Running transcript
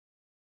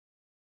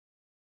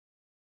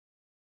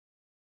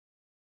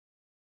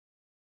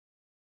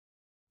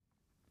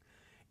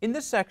In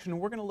this section,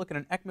 we're going to look at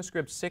an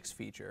ECMAScript 6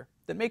 feature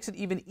that makes it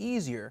even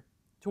easier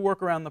to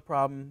work around the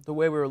problem the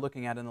way we were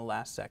looking at in the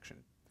last section.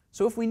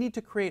 So if we need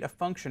to create a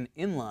function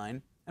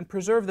inline and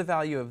preserve the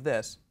value of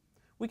this,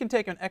 we can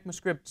take an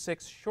ECMAScript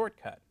 6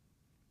 shortcut.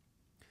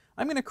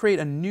 I'm going to create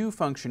a new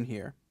function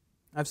here.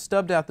 I've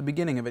stubbed out the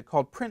beginning of it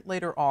called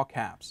printLater all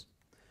caps.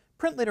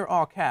 PrintLater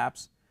all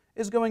caps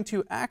is going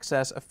to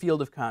access a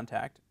field of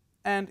contact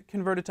and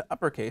convert it to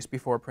uppercase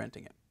before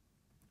printing it.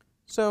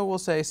 So we'll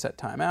say set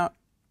timeout,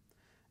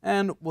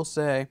 and we'll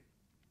say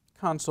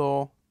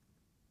console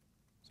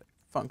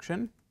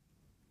function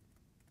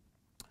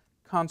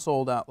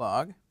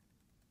console.log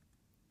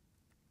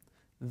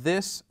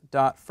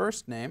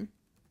this.firstname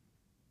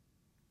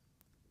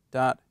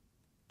dot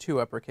to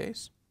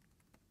uppercase,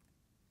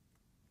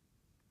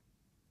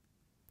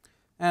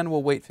 and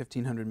we'll wait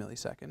 1500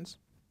 milliseconds.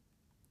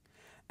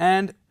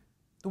 And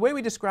the way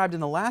we described in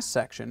the last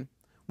section,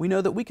 we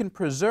know that we can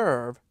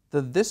preserve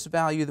the this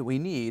value that we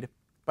need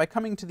by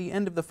coming to the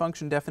end of the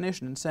function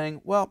definition and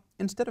saying, well,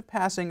 instead of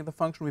passing the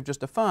function we've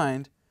just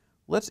defined,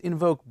 let's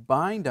invoke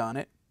bind on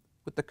it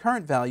with the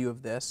current value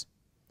of this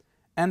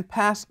and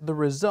pass the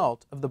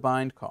result of the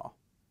bind call.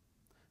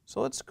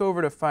 So let's go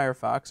over to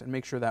Firefox and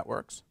make sure that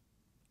works.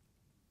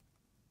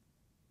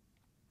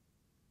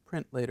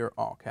 printLater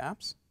all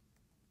caps.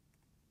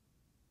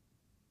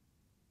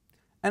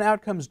 And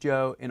out comes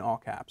Joe in all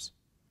caps.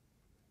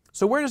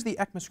 So where does the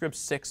ECMAScript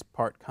 6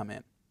 part come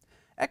in?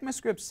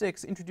 ECMAScript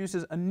 6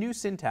 introduces a new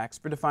syntax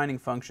for defining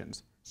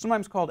functions,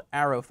 sometimes called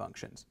arrow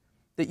functions,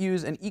 that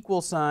use an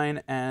equal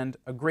sign and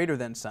a greater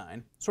than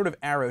sign, sort of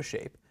arrow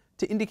shape,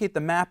 to indicate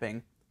the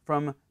mapping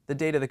from the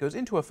data that goes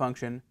into a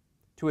function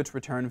to its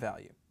return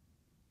value.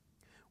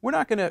 We're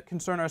not going to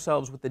concern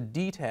ourselves with the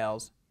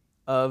details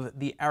of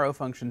the arrow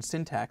function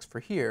syntax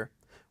for here.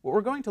 What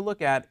we're going to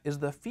look at is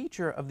the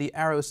feature of the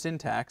arrow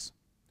syntax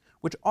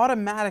which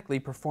automatically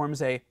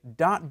performs a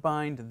dot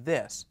bind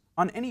this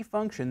on any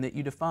function that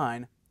you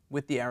define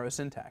with the arrow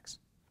syntax.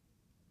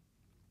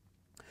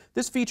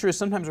 This feature is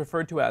sometimes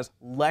referred to as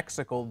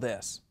lexical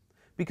this,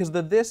 because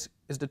the this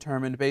is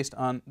determined based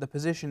on the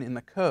position in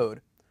the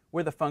code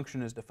where the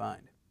function is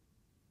defined.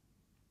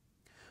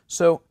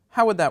 So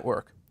how would that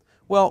work?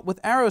 Well, with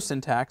arrow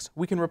syntax,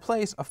 we can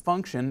replace a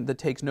function that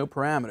takes no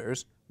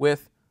parameters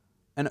with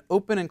an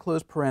open and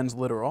close parens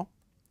literal,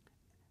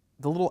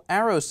 the little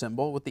arrow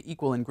symbol with the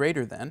equal and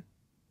greater than,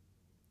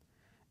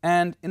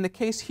 and in the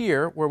case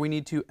here where we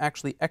need to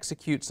actually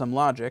execute some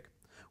logic,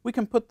 we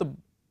can put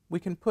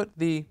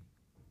the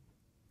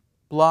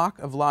block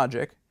of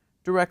logic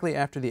directly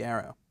after the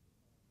arrow.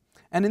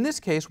 And in this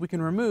case, we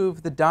can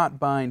remove the dot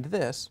bind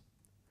this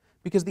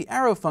because the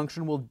arrow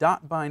function will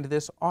dot bind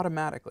this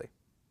automatically.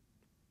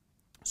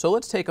 So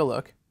let's take a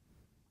look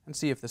and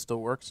see if this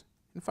still works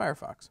in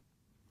Firefox.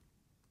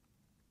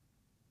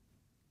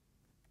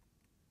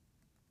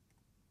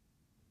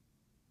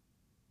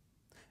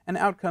 And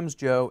out comes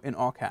Joe in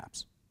all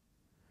caps.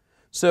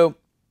 So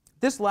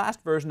this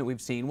last version that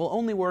we've seen will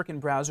only work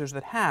in browsers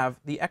that have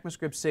the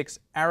ECMAScript 6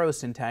 arrow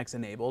syntax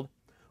enabled,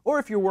 or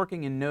if you're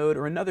working in Node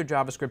or another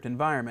JavaScript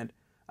environment,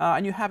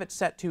 and you have it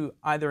set to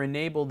either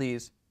enable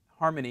these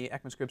Harmony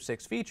ECMAScript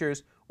 6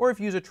 features, or if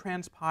you use a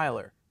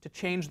transpiler to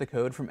change the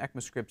code from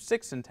ECMAScript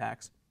 6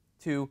 syntax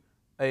to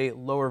a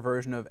lower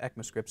version of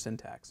ECMAScript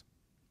syntax.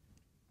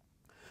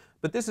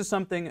 But this is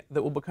something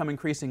that will become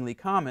increasingly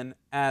common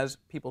as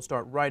people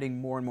start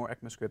writing more and more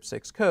ECMAScript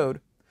 6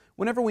 code.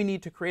 Whenever we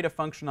need to create a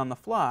function on the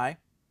fly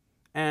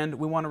and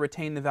we want to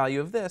retain the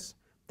value of this,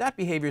 that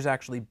behavior is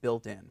actually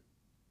built in.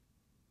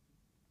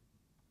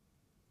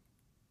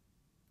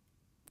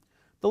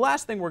 The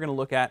last thing we're going to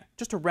look at,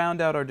 just to round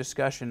out our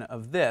discussion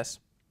of this,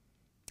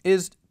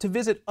 is to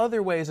visit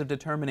other ways of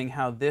determining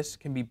how this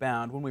can be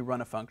bound when we run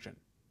a function.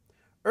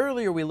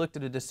 Earlier we looked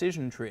at a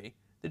decision tree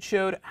that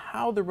showed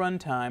how the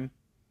runtime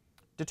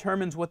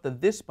determines what the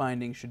this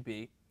binding should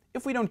be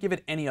if we don't give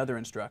it any other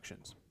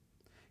instructions.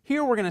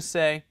 Here we're going to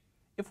say,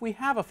 if we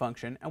have a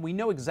function and we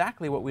know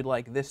exactly what we'd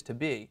like this to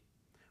be,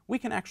 we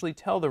can actually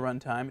tell the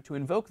runtime to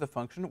invoke the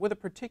function with a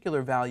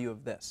particular value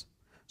of this.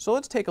 So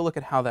let's take a look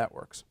at how that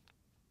works.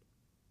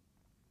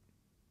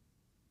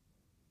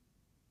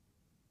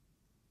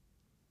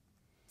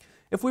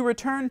 If we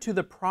return to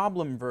the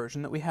problem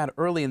version that we had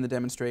early in the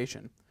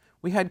demonstration,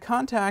 we had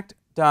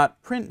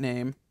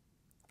contact.printName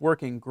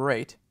working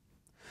great.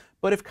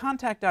 But if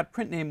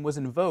contact.printName was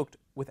invoked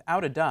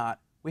without a dot,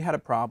 we had a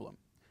problem.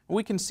 And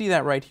we can see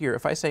that right here.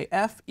 If I say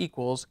f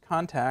equals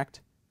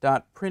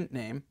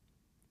contact.printName,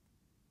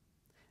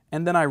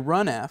 and then I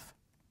run f,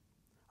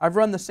 I've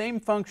run the same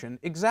function,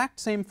 exact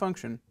same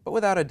function, but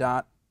without a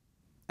dot,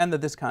 and that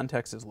this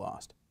context is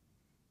lost.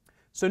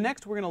 So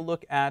next we're going to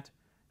look at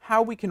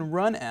how we can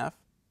run f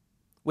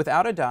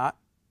without a dot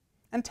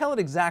and tell it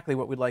exactly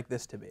what we'd like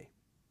this to be.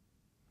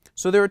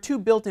 So there are two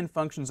built-in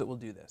functions that will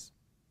do this.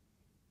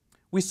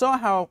 We saw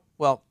how,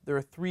 well, there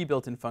are three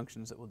built-in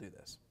functions that will do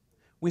this.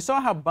 We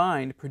saw how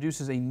bind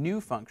produces a new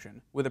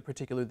function with a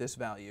particular this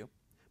value,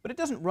 but it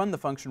doesn't run the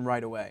function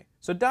right away.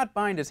 So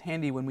 .bind is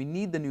handy when we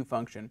need the new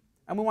function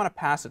and we want to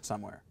pass it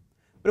somewhere.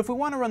 But if we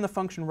want to run the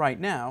function right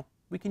now,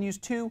 we can use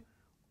two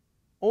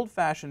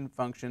old-fashioned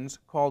functions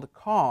called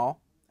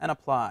call and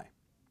apply.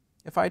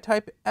 If I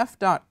type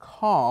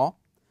f.call,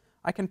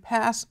 I can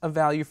pass a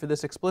value for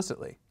this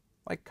explicitly,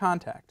 like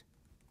contact,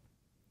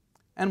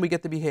 and we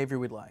get the behavior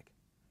we'd like.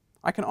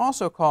 I can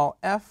also call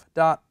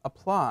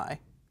f.apply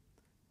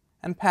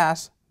and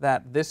pass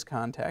that this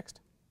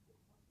context,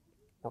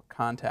 or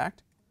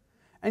contact,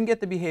 and get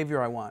the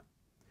behavior I want.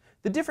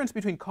 The difference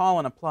between call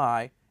and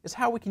apply is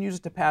how we can use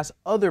it to pass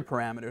other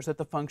parameters that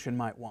the function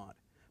might want.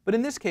 But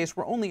in this case,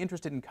 we're only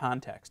interested in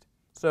context.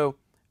 So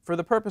for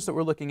the purpose that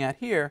we're looking at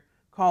here,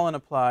 call and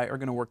apply are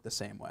going to work the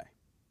same way.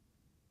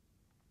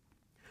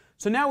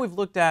 So now we've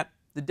looked at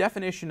the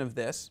definition of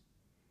this,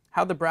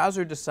 how the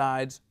browser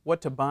decides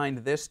what to bind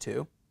this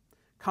to,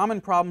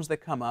 common problems that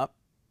come up,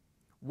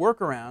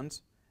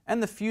 workarounds,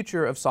 and the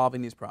future of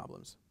solving these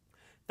problems.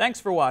 Thanks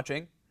for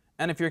watching,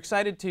 and if you're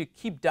excited to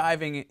keep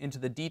diving into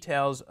the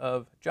details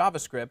of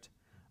JavaScript,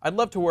 I'd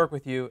love to work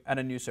with you at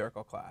a new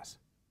Circle class.